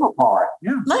still apart.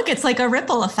 Yeah. Look, it's like a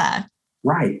ripple effect.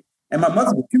 Right. And my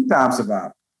mother was 2-time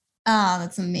survivor. Oh,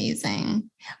 that's amazing.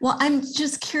 Well, I'm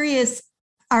just curious,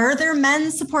 are there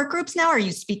men's support groups now? Are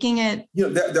you speaking at?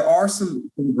 There are some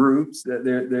groups.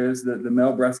 There's the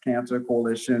Male Breast Cancer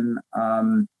Coalition.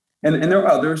 And there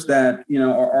are others that,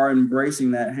 are embracing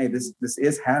that, hey, this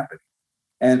is happening.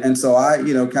 And so I,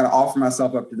 kind of offer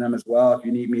myself up to them as well. If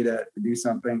you need me to do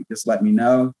something, just let me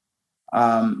know.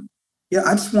 I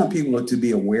just want people to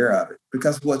be aware of it,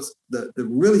 because what's the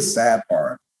really sad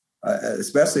part,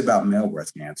 especially about male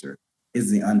breast cancer, is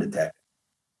the undetected.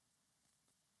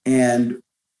 And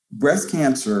breast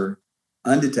cancer,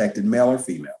 undetected, male or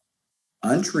female,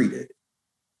 untreated,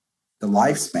 the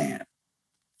lifespan,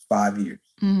 5 years.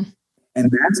 Mm.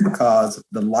 And that's because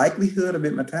the likelihood of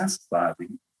it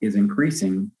metastasizing is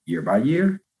increasing year by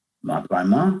year, month by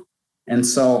month. And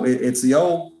so it's the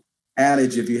old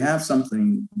adage, if you have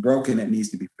something broken, it needs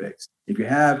to be fixed. If you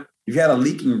had a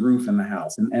leaking roof in the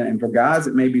house, and for guys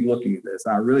that may be looking at this,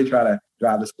 I really try to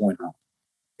drive this point home.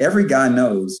 Every guy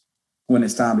knows when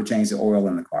it's time to change the oil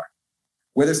in the car,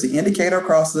 whether it's the indicator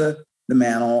across the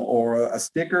mantle or a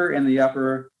sticker in the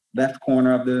upper left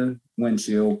corner of the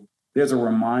windshield. There's a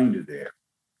reminder there.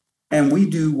 And we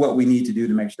do what we need to do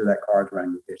to make sure that car is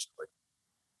running efficiently.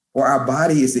 Or our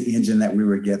body is the engine that we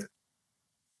were given.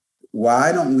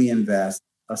 Why don't we invest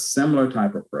a similar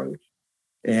type approach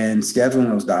in scheduling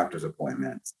those doctor's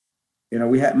appointments?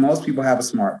 Most people have a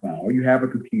smartphone, or you have a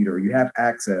computer, or you have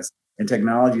access and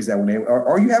technologies that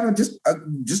or you have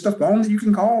just a phone that you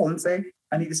can call and say,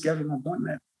 I need to schedule an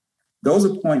appointment. Those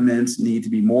appointments need to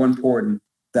be more important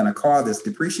than a car that's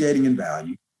depreciating in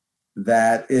value,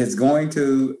 that is going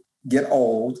to get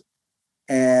old,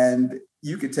 and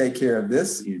you could take care of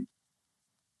this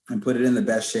and put it in the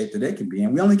best shape that it can be.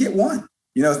 And we only get one.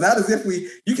 It's not as if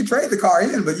you can trade the car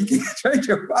in, but you can trade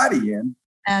your body in.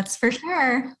 That's for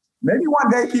sure. Maybe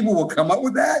one day people will come up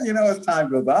with that, as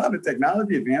time goes on, the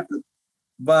technology advances.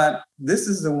 But this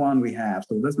is the one we have.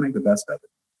 So let's make the best of it.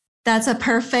 That's a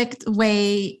perfect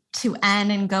way to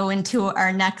end and go into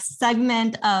our next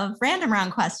segment of Random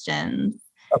Round questions.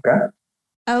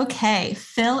 Okay.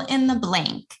 Fill in the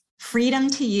blank. Freedom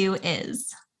to you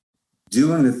is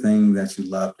doing the thing that you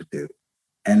love to do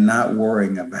and not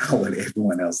worrying about what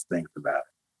everyone else thinks about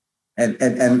it.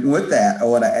 And with that, I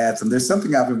want to add there's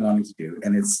something I've been wanting to do,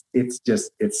 and it's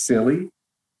silly,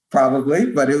 probably,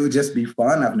 but it would just be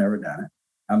fun. I've never done it.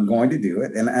 I'm going to do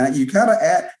it. And you kind of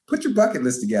put your bucket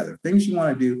list together, things you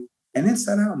want to do, and then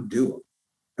set out and do them.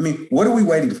 I mean, what are we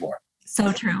waiting for?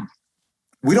 So true.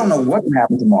 We don't know what can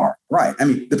happen tomorrow. Right. I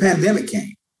mean, the pandemic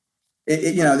came.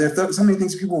 There's so many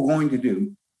things people were going to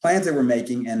do, plans they were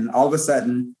making, and all of a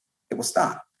sudden it will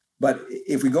stop. But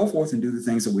if we go forth and do the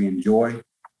things that we enjoy,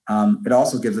 it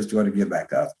also gives us joy to give back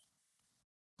to others.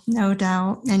 No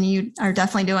doubt. And you are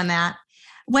definitely doing that.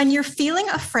 When you're feeling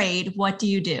afraid, what do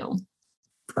you do?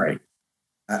 Pray.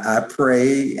 I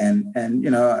pray and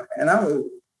I will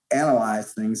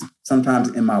analyze things sometimes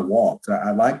in my walks.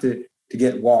 I like to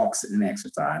get walks and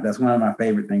exercise. That's one of my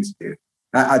favorite things to do.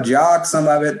 I jog some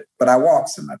of it, but I walk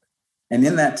some of it. And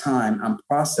in that time, I'm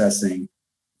processing,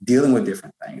 dealing with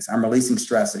different things. I'm releasing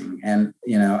stressing, and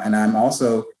I'm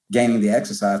also gaining the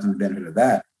exercise and the benefit of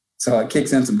that. So it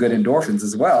kicks in some good endorphins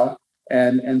as well.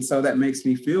 And so that makes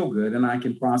me feel good, and I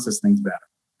can process things better.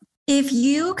 If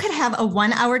you could have a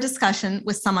 1-hour discussion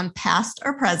with someone past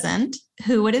or present,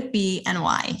 who would it be and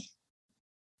why?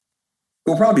 It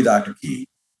will probably be Dr. King.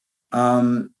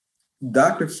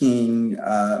 Dr. King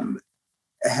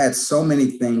had so many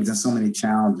things and so many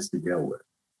challenges to deal with.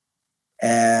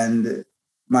 And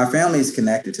my family is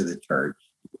connected to the church.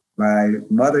 My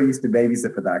mother used to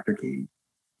babysit for Dr. King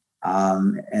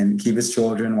and keep his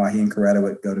children while he and Coretta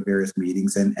would go to various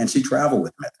meetings. And she traveled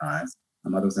with him at times. My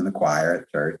mother was in the choir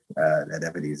at church at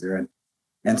Ebenezer.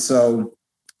 And so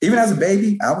even as a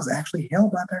baby, I was actually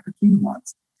held by Dr. King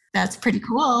once. That's pretty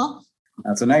cool.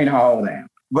 So now you know how old I am.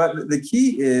 But the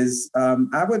key is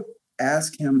I would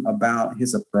ask him about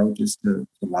his approaches to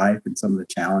life and some of the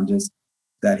challenges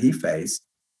that he faced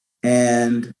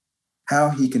and how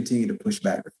he continued to push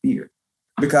back the fear.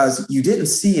 Because you didn't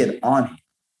see it on him,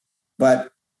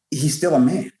 but he's still a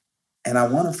man. And I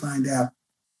want to find out,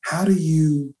 how do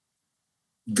you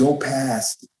go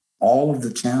past all of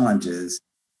the challenges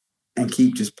and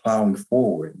keep just plowing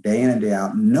forward day in and day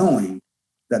out, knowing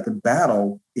that the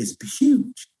battle is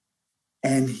huge?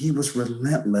 And he was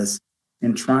relentless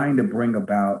in trying to bring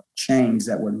about change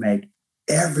that would make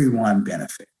everyone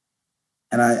benefit.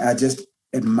 And I just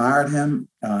admired him.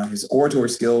 His oratory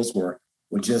skills were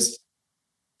just,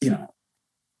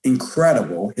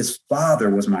 incredible. His father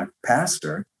was my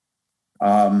pastor.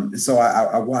 So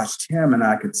I watched him, and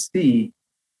I could see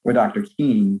where Dr.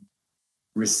 King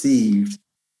received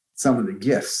some of the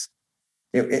gifts.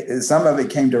 Some of it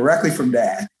came directly from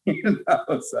Dad.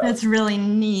 So. That's really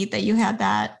neat that you had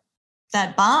that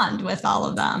bond with all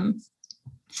of them.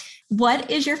 What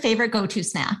is your favorite go-to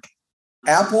snack?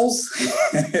 Apples,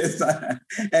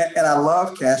 and I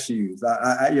love cashews.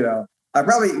 I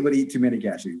probably would eat too many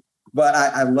cashews, but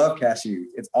I love cashews.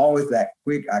 It's always that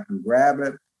quick. I can grab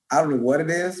it. I don't know what it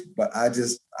is, but I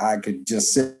could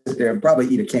just sit there and probably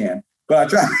eat a can. But I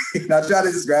try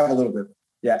to just grab a little bit.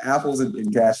 Yeah, apples and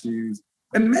cashews,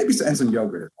 and maybe some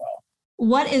yogurt as well.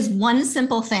 What is one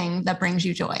simple thing that brings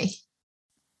you joy?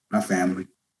 My family.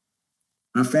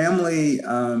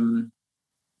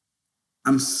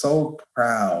 I'm so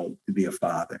proud to be a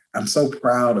father. I'm so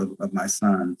proud of my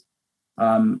sons.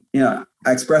 I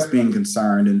expressed being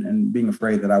concerned and being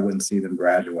afraid that I wouldn't see them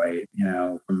graduate,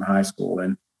 from high school.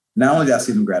 And not only did I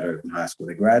see them graduate from high school,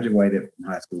 they graduated from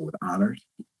high school with honors,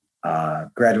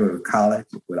 graduated with college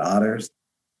with honors.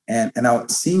 And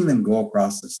seeing them go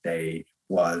across the stage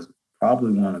was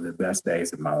probably one of the best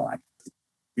days of my life.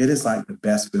 It is like the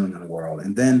best feeling in the world.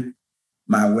 And then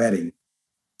my wedding,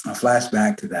 I flash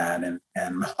back to that and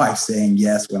my wife saying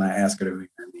yes when I asked her to marry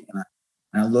me.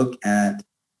 And I look at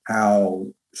how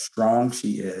strong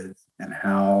she is and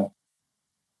how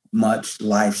much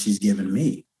life she's given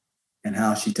me and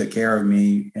how she took care of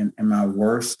me in my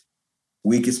worst,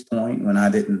 weakest point when I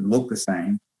didn't look the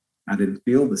same, I didn't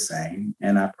feel the same,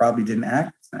 and I probably didn't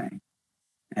act the same.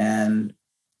 And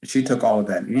she took all of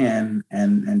that in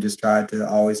and just tried to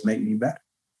always make me better.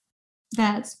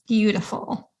 That's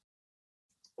beautiful.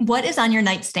 What is on your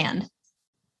nightstand?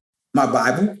 My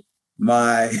Bible.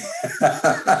 My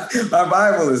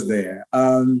Bible is there.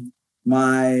 I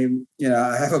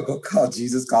have a book called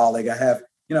Jesus Calling. I have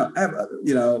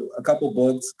a couple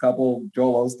books,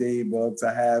 Joel Osteen books.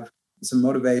 I have some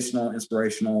motivational,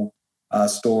 inspirational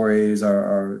stories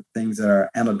or things that are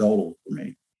anecdotal for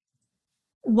me.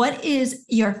 What is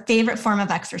your favorite form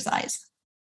of exercise?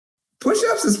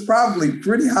 Push-ups is probably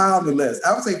pretty high on the list.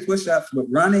 I would say push-ups, but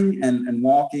running and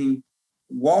walking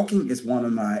is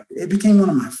it became one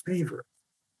of my favorites.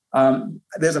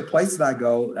 There's a place that I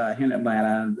go here in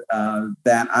Atlanta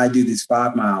that I do these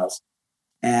 5 miles.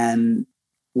 And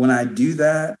when I do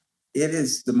that, it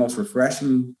is the most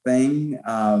refreshing thing.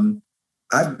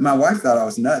 My wife thought I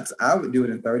was nuts. I would do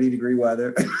it in 30-degree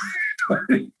weather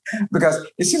because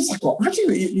it seems like, well, aren't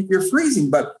you're freezing.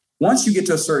 But once you get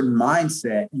to a certain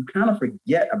mindset, you kind of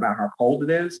forget about how cold it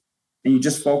is. And you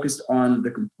just focus on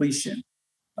the completion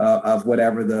of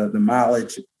whatever the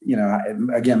mileage,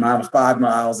 again, mine was 5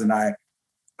 miles. And I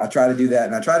try to do that.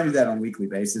 And I try to do that on a weekly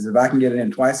basis. If I can get it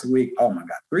in twice a week, oh my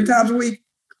God, 3 times a week,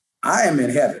 I am in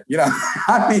heaven,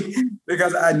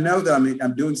 because I know that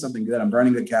I'm doing something good. I'm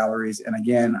burning good calories. And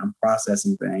again, I'm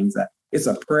processing things. It's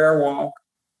a prayer walk.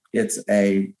 It's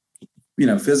a,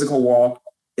 physical walk.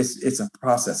 It's a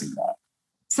processing walk.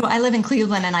 So I live in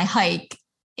Cleveland and I hike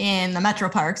in the metro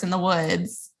parks in the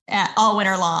woods all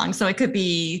winter long. So it could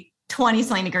be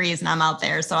 20-something degrees and I'm out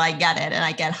there. So I get it. And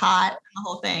I get hot, the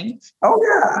whole thing. Oh,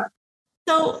 yeah.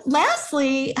 So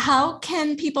lastly, how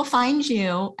can people find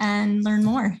you and learn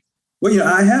more? Well,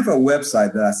 I have a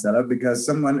website that I set up because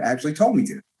someone actually told me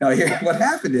to. What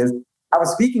happened is I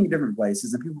was speaking in different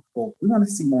places and people go, we want to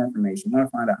see more information. We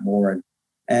want to find out more.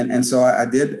 And so I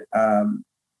did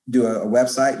do a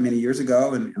website many years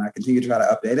ago and I continue to try to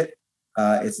update it.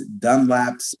 It's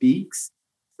Dunlap Speaks.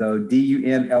 So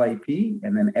Dunlap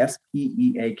and then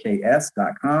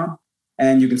speaks.com.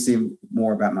 And you can see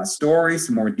more about my story,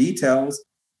 some more details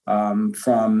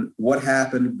from what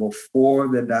happened before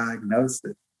the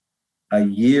diagnosis. A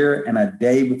year and a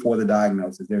day before the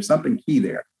diagnosis. There's something key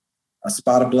there. A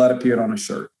spot of blood appeared on a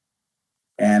shirt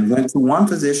and went to one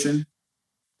physician.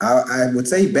 I would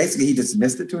say basically he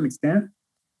dismissed it to an extent.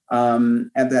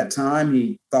 At that time,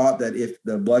 he thought that if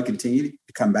the blood continued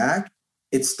to come back,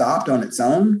 it stopped on its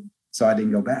own. So I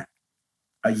didn't go back.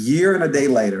 A year and a day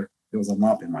later, there was a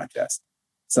lump in my chest.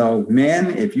 So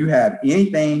men, if you have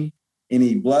anything,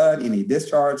 any blood, any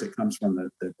discharge that comes from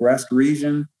the breast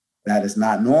region that is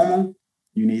not normal,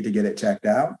 you need to get it checked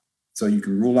out so you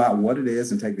can rule out what it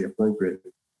is and take the appropriate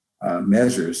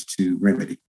measures to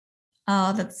remedy.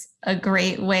 Oh, that's a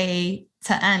great way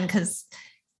to end because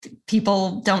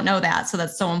people don't know that. So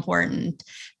that's so important.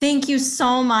 Thank you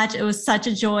so much. It was such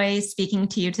a joy speaking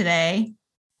to you today.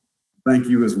 Thank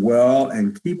you as well.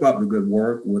 And keep up the good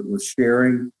work with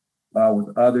sharing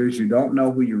with others. You don't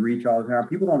know who you reach all the time.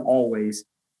 People don't always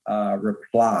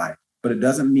reply, but it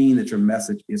doesn't mean that your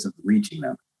message isn't reaching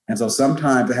them. And so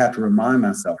sometimes I have to remind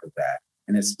myself of that.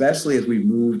 And especially as we've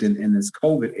moved in this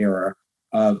COVID era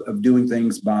of doing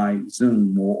things by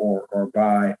Zoom or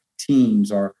by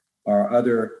Teams or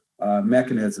other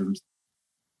mechanisms,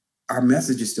 our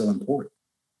message is still important.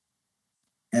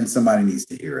 And somebody needs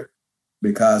to hear it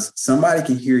because somebody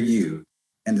can hear you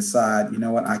and decide, you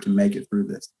know what, I can make it through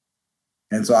this.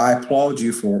 And so I applaud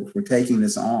you for taking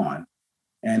this on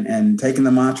and taking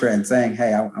the mantra and saying,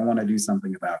 hey, I want to do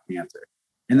something about cancer.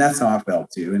 And that's how I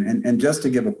felt too. And just to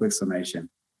give a quick summation,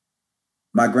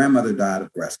 my grandmother died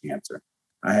of breast cancer.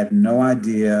 I had no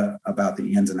idea about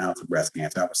the ins and outs of breast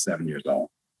cancer. I was 7 years old.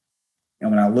 And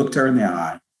when I looked her in the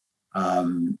eye,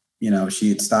 she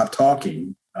had stopped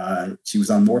talking. She was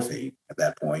on morphine at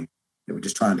that point. They were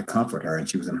just trying to comfort her. And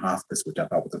she was in hospice, which I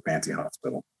thought was a fancy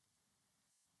hospital.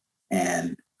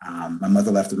 And My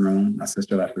mother left the room. My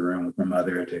sister left the room with my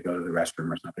mother to go to the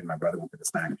restroom or something. My brother went to the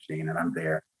snack machine, and I'm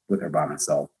there with her by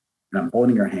myself. And I'm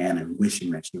holding her hand and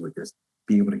wishing that she would just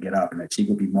be able to get up and that she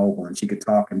could be mobile and she could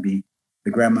talk and be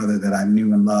the grandmother that I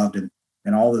knew and loved,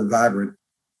 and all the vibrant.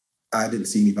 I didn't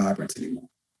see any vibrance anymore.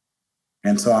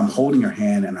 And so I'm holding her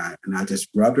hand, and I just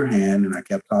rubbed her hand, and I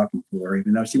kept talking to her,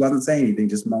 even though she wasn't saying anything,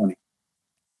 just moaning.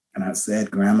 And I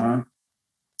said, Grandma,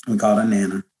 we called her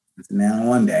Nana. I said, Nana,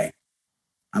 one day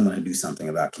I'm going to do something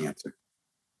about cancer.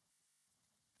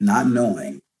 Not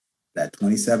knowing that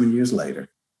 27 years later,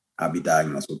 I'll be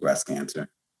diagnosed with breast cancer,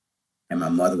 and my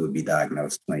mother would be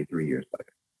diagnosed 23 years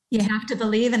later. You have to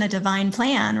believe in a divine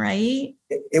plan, right?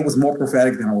 It was more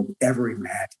prophetic than I would ever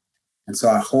imagine. And so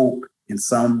I hope in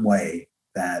some way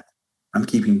that I'm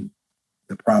keeping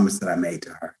the promise that I made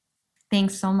to her.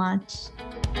 Thanks so much.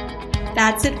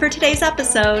 That's it for today's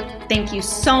episode. Thank you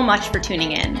so much for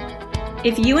tuning in.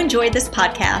 If you enjoyed this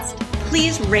podcast,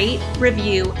 please rate,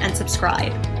 review, and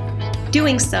subscribe.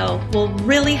 Doing so will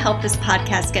really help this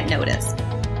podcast get noticed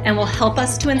and will help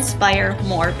us to inspire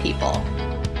more people.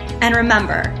 And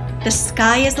remember, the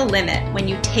sky is the limit when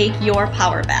you take your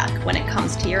power back when it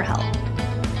comes to your health.